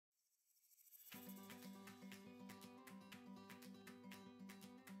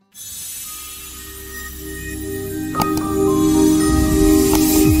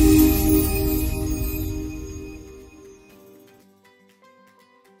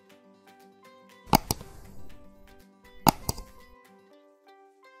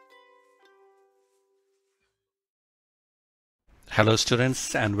Hello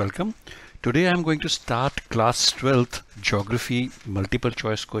students and welcome. Today I am going to start class 12th geography multiple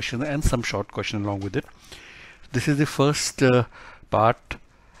choice question and some short question along with it. This is the first part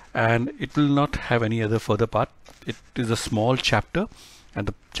and it will not have any other further part. It is a small chapter and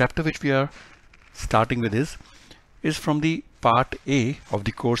the chapter which we are starting with is from the part A of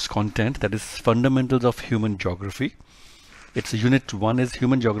the course content, that is fundamentals of human geography. It's unit 1 is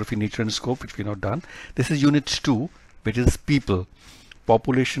human geography, nature and scope, which we not done. This is unit 2, which is people,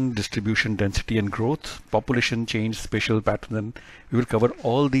 population, distribution, density and growth, population change, spatial patterns, and we will cover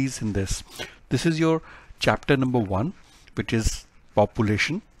all these in this. This is your chapter number 1, which is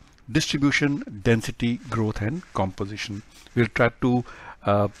population, distribution, density, growth and composition. We'll try to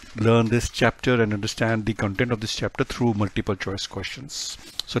learn this chapter and understand the content of this chapter through multiple choice questions.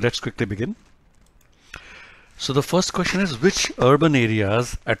 So let's quickly begin. So the first question is, which urban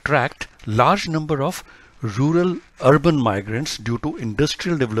areas attract large number of rural urban migrants due to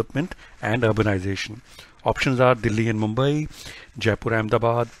industrial development and urbanization? Options are Delhi and Mumbai, Jaipur,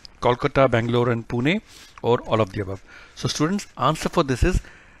 Ahmedabad, Kolkata, Bangalore and Pune, or all of the above. So students, answer for this is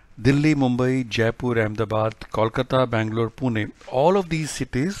Delhi, Mumbai, Jaipur, Ahmedabad, Kolkata, Bangalore, Pune. All of these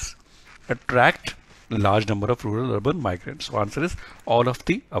cities attract a large number of rural urban migrants. So answer is all of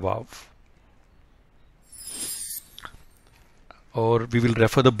the above. और we will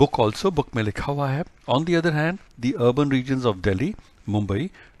refer the book also, book में लिखा हुआ है. On the other hand, the urban regions of Delhi, Mumbai,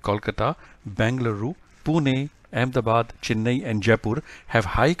 Kolkata, Bengaluru, Pune, Ahmedabad, Chennai and Jaipur have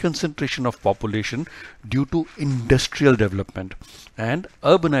high concentration of population due to industrial development and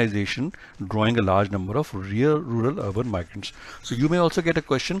urbanization, drawing a large number of rural urban migrants. So you may also get a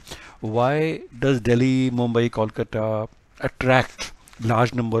question, why does Delhi, Mumbai, Kolkata attract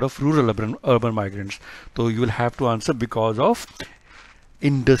large number of rural urban migrants? So you will have to answer because of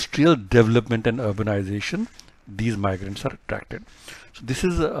industrial development and urbanization, these migrants are attracted. So this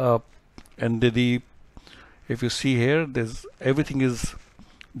is and if you see here, there's everything is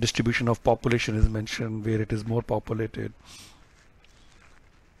distribution of population is mentioned, where it is more populated.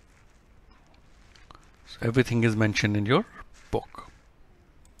 So everything is mentioned in your book.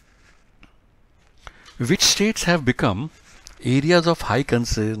 Which states have become areas of high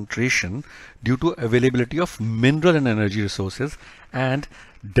concentration due to availability of mineral and energy resources and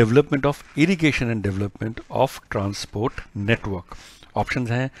development of irrigation and development of transport network? Options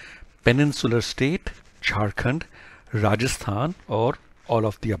हैं peninsular state, Jharkhand, Rajasthan or all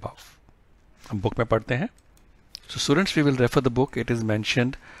of the above. हम book में पढ़ते हैं. So students, we will refer the book. It is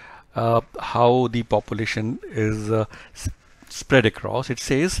mentioned how the population is spread across. It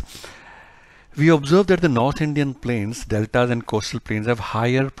says, we observe that the North Indian plains, deltas and coastal plains have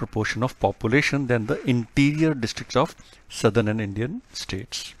higher proportion of population than the interior districts of southern and Indian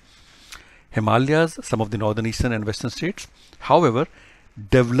states. Himalayas, some of the northern, eastern and western states. However,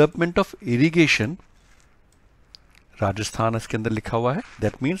 development of irrigation, Rajasthan इसके अंदर लिखा हुआ है.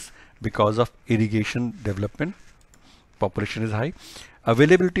 That means because of irrigation development, population is high.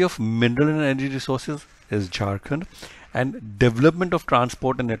 Availability of mineral and energy resources is Jharkhand, and development of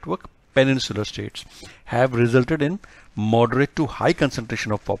transport and network, peninsular states, have resulted in moderate to high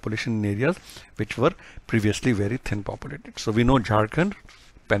concentration of population in areas which were previously very thin populated. So we know Jharkhand,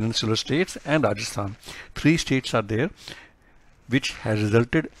 peninsular states and Rajasthan, 3 states are there which has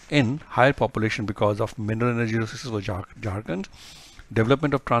resulted in higher population because of mineral energy resources for Jharkhand,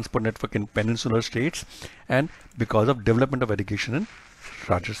 development of transport network in peninsular states, and because of development of irrigation in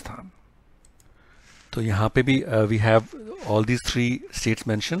Rajasthan. तो यहाँ पे भी we have all these 3 states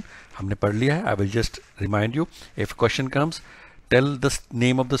mentioned. हमने पढ़ लिया है. I will just remind you, if question comes, tell the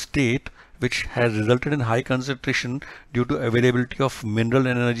name of the state which has resulted in high concentration due to availability of mineral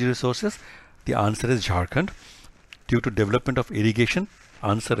and energy resources. The answer is Jharkhand. Due to development of irrigation,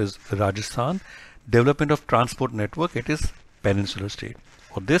 answer is Rajasthan. Development of transport network, it is peninsular state.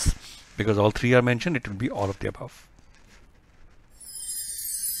 For this, because all 3 are mentioned, it will be all of the above.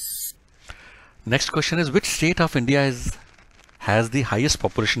 Next question is, which state of India has the highest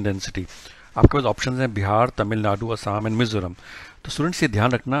population density? आपके पास options हैं Bihar, Tamil Nadu, Assam and Mizoram. तो students ये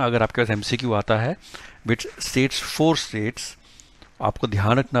ध्यान रखना, अगर आपके पास MCQ आता है which states 4 states, आपको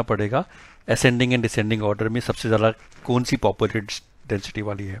ध्यान रखना पड़ेगा असेंडिंग एंड डिसेंडिंग ऑर्डर में सबसे ज़्यादा कौन सी पॉपुलेटेड डेंसिटी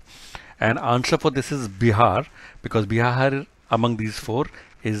वाली है. And answer for this is Bihar, because Bihar among these 4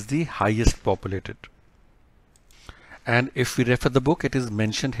 is the highest populated. And if we refer the book, it is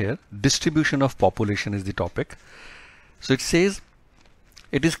mentioned here, distribution of population is the topic. So it says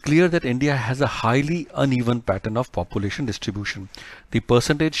It is clear that India has a highly uneven pattern of population distribution. The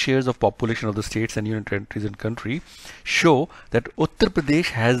percentage shares of population of the states and union territories in country show that Uttar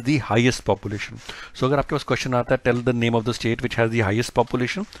Pradesh has the highest population. So अगर आपके पास question आता है, tell the name of the state which has the highest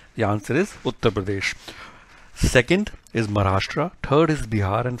population, the answer is Uttar Pradesh. Second is Maharashtra, third is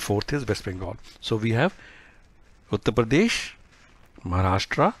Bihar, and fourth is West Bengal. So we have Uttar Pradesh,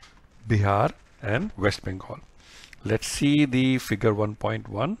 Maharashtra, Bihar, and West Bengal. Let's see the figure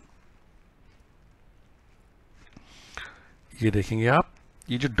 1.1. ये देखेंगे आप,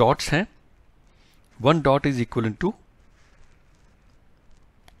 ये जो dots हैं, one dot is equivalent to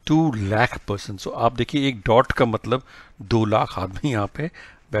 2 lakh person. So आप देखिए एक dot का मतलब 2 लाख आदमी यहाँ पे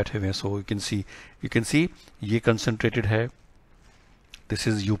बैठे हुए हैं. So you can see ये concentrated है. This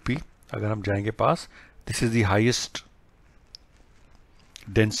is UP. अगर हम जाएंगे पास, this is the highest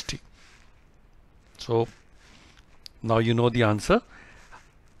density. So now you know the answer.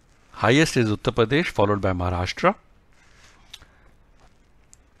 Highest is Uttar Pradesh, followed by Maharashtra,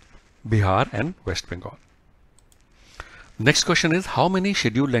 Bihar, and West Bengal. Next question is, how many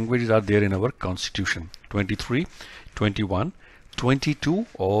scheduled languages are there in our constitution? 23, 21, 22,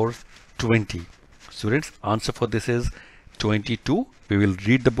 or 20? Students, answer for this is 22. We will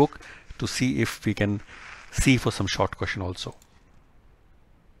read the book to see if we can see for some short question also.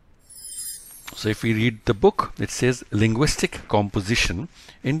 So if we read the book, it says linguistic composition.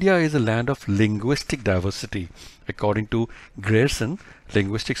 India is a land of linguistic diversity. According to Grierson,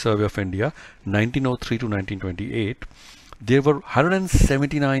 Linguistic Survey of India, 1903 to 1928, there were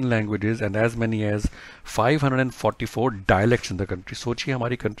 179 languages and as many as 544 dialects in the country. सोचिए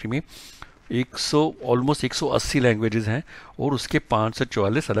हमारी country में 180 languages हैं और उसके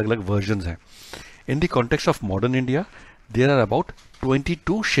 544 अलग-अलग versions हैं. In the context of modern India, there are about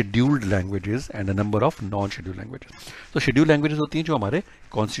 22 scheduled languages and a number of non-scheduled languages. तो scheduled languages होती हैं जो हमारे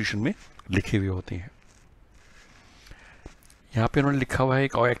constitution में लिखी हुई होती हैं. यहाँ पे उन्होंने लिखा हुआ है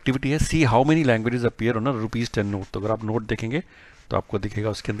एक और एक्टिविटी है, see how many languages appear on a ₹10 note. तो अगर आप नोट देखेंगे तो आपको दिखेगा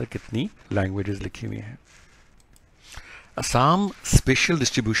उसके अंदर कितनी languages लिखी हुई हैं. Assam spatial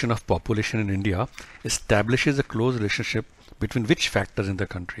distribution of population in India establishes a close relationship between which factors in the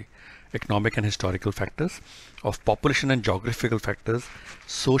country? Economic and historical factors, of population and geographical factors,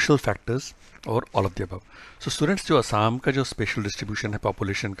 social factors, or all of the above. So students, जो असम का जो spatial distribution है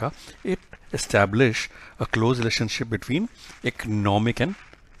population का, it establish a close relationship between economic and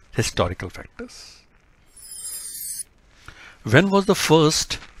historical factors. When was the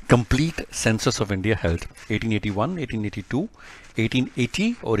first complete census of India held? 1881, 1882,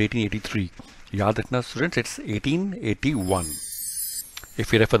 1880, or 1883? याद रखना students, it's 1881.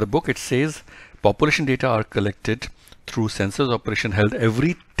 If you refer the book, it says population data are collected through census operation held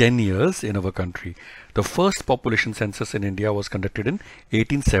every 10 years in our country. The first population census in India was conducted in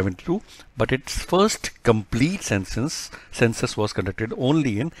 1872, but its first complete census was conducted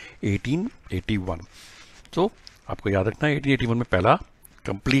only in 1881. So, आपको याद रखना है 1881 में पहला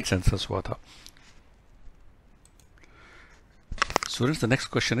complete census हुआ था. Students, the next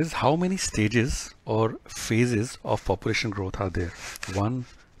question is, how many stages or phases of population growth are there? 1,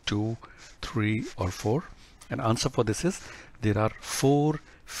 2, 3, or 4? And answer for this is, there are 4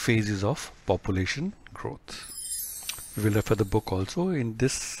 phases of population growth. We will refer the book also. In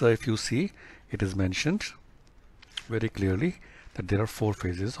this, if you see, it is mentioned very clearly that there are 4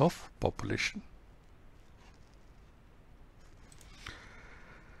 phases of population.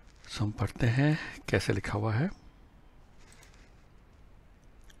 So हम पढ़ते हैं कैसे लिखा हुआ है.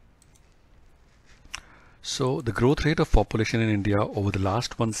 So the growth rate of population in India over the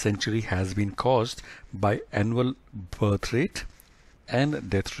last 1 century has been caused by annual birth rate and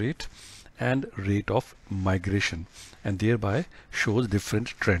death rate and rate of migration, and thereby shows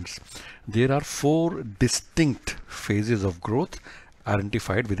different trends. There are 4 distinct phases of growth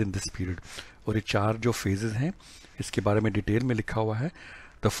identified within this period. और ये 4 जो phases हैं इसके बारे में detail में लिखा हुआ है.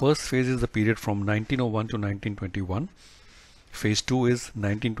 The first phase is the period from 1901 to 1921. Phase 2 is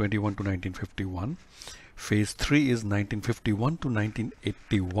 1921 to 1951. Phase 3 is 1951 to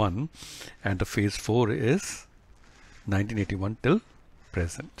 1981, and the phase 4 is 1981 till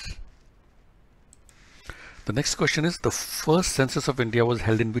present. The next question is, the first census of India was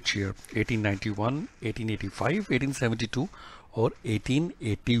held in which year? 1891, 1885, 1872, or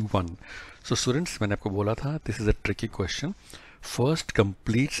 1881? So students, मैंने आपको बोला था, this is a tricky question. First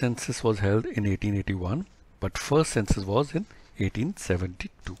complete census was held in 1881, but first census was in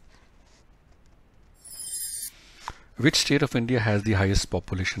 1872. Which state of India has the highest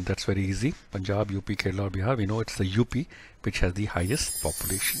population? That's very easy. Punjab, UP, Kerala, or Bihar. We know it's the UP which has the highest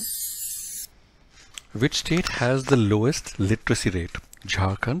population. Which state has the lowest literacy rate?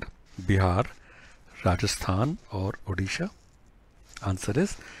 Jharkhand, Bihar, Rajasthan or Odisha? Answer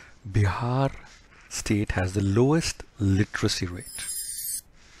is Bihar state has the lowest literacy rate.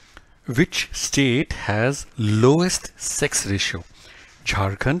 Which state has lowest sex ratio?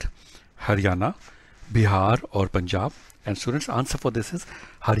 Jharkhand, Haryana, Bihar or Punjab? And students, answer for this is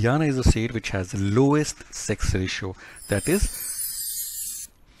Haryana is the state which has the lowest sex ratio. That is,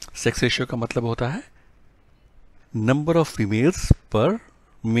 sex ratio का मतलब होता है number of females per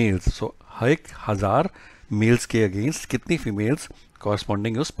males. So her 1000 males के against कितनी females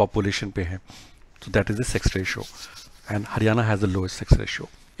corresponding उस population पे हैं. So that is the sex ratio. And Haryana has the lowest sex ratio.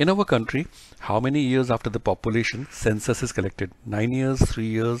 In our country, how many years after the population census is collected? 9 years, 3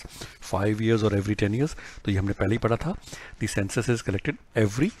 years, 5 years or every 10 years? तो ये हमने पहले ही पढ़ा था. The census is collected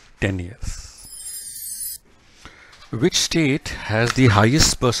every 10 years. Which state has the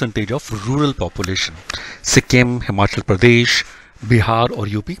highest percentage of rural population? Sikkim, Himachal Pradesh, Bihar or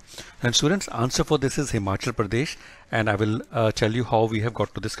UP? And students, answer for this is Himachal Pradesh, and I will tell you how we have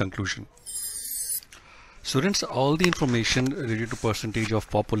got to this conclusion. Students, all the information related to percentage of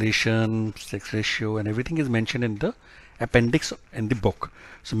population, sex ratio and everything is mentioned in the appendix in the book.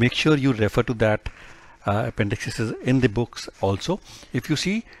 So make sure you refer to that appendixes in the books also. If you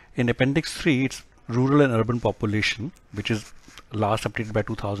see in appendix 3, it's rural and urban population, which is last updated by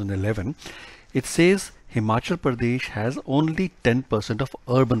 2011. It says Himachal Pradesh has only 10% of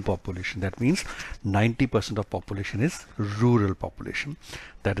urban population. That means 90% of population is rural population.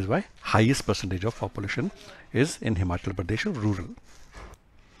 That is why highest percentage of population is in Himachal Pradesh of rural.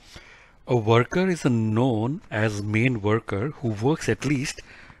 A worker is known as main worker who works at least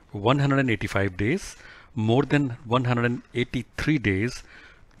 185 days, more than 183 days,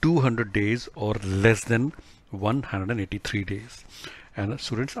 200 days or less than 183 days. And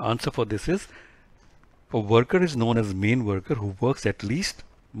students, answer for this is a worker is known as main worker who works at least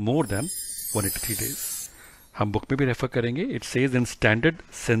more than 183 days. हम book में भी refer करेंगे. It says in standard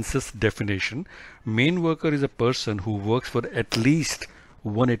census definition, main worker is a person who works for at least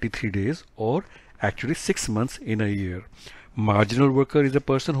 183 days or actually 6 months in a year. Marginal worker is a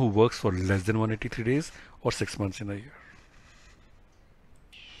person who works for less than 183 days or 6 months in a year.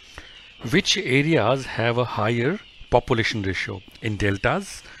 Which areas have a higher population ratio? In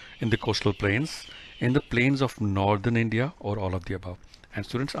deltas, in the coastal plains, in the plains of northern India, or all of the above? And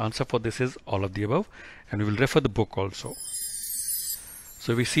students, answer for this is all of the above, and we will refer the book also.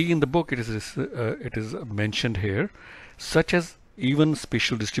 So we see in the book it is mentioned here, such as even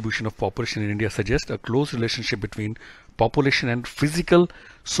spatial distribution of population in India suggests a close relationship between population and physical,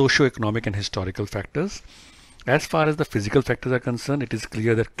 socio-economic and historical factors. As far as the physical factors are concerned, it is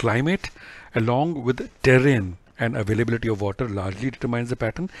clear that climate along with terrain and availability of water largely determines the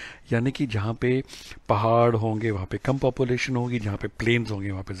pattern. यानी कि जहाँ पे पहाड़ होंगे वहाँ पे कम population होगी, जहाँ पे plains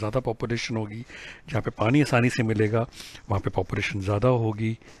होंगे वहाँ पे ज़्यादा population होगी, जहाँ पे पानी आसानी से मिलेगा वहाँ पे population ज़्यादा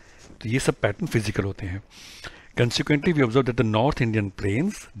होगी. तो ये सब pattern physical होते हैं. Consequently, we observe that the North Indian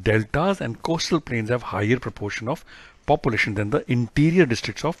plains, deltas and coastal plains have higher proportion of population than the interior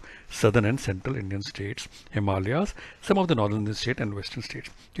districts of southern and central Indian states, Himalayas, some of the northern Indian states and western states.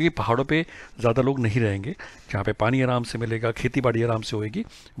 क्योंकि पहाड़ों पे ज़्यादा लोग नहीं रहेंगे, जहाँ पे पानी आराम से मिलेगा, खेती बाड़ी आराम से होएगी,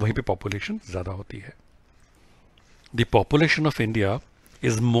 वहीं पे population ज़्यादा होती है. The population of India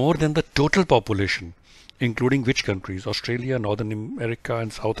is more than the total population, including which countries? Australia, Northern America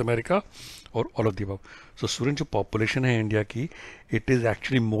and South America, or all of the above? So students, जो population है India की, it is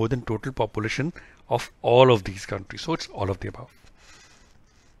actually more than total population of all of these countries. So it's all of the above.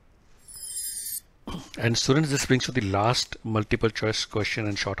 And students, this brings to the last multiple choice question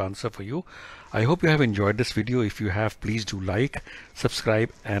and short answer for you. I hope you have enjoyed this video. If you have, please do like,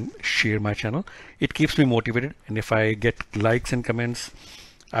 subscribe and share my channel. It keeps me motivated, and if I get likes and comments,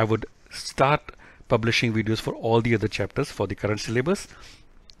 I would start publishing videos for all the other chapters for the current syllabus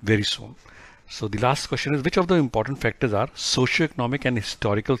very soon. So the last question is, which of the important factors are socio-economic and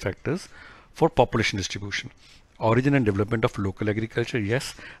historical factors for population distribution? Origin and development of local agriculture,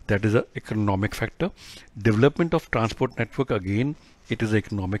 yes, that is an economic factor. Development of transport network, again, it is an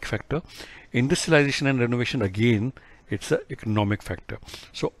economic factor. Industrialization and renovation, again, it's an economic factor.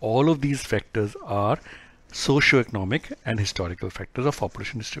 So all of these factors are socio-economic and historical factors of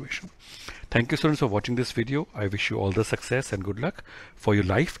population distribution. Thank you students for watching this video. I wish you all the success and good luck for your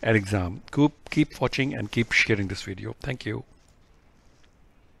life and exam. Keep watching and keep sharing this video. Thank you.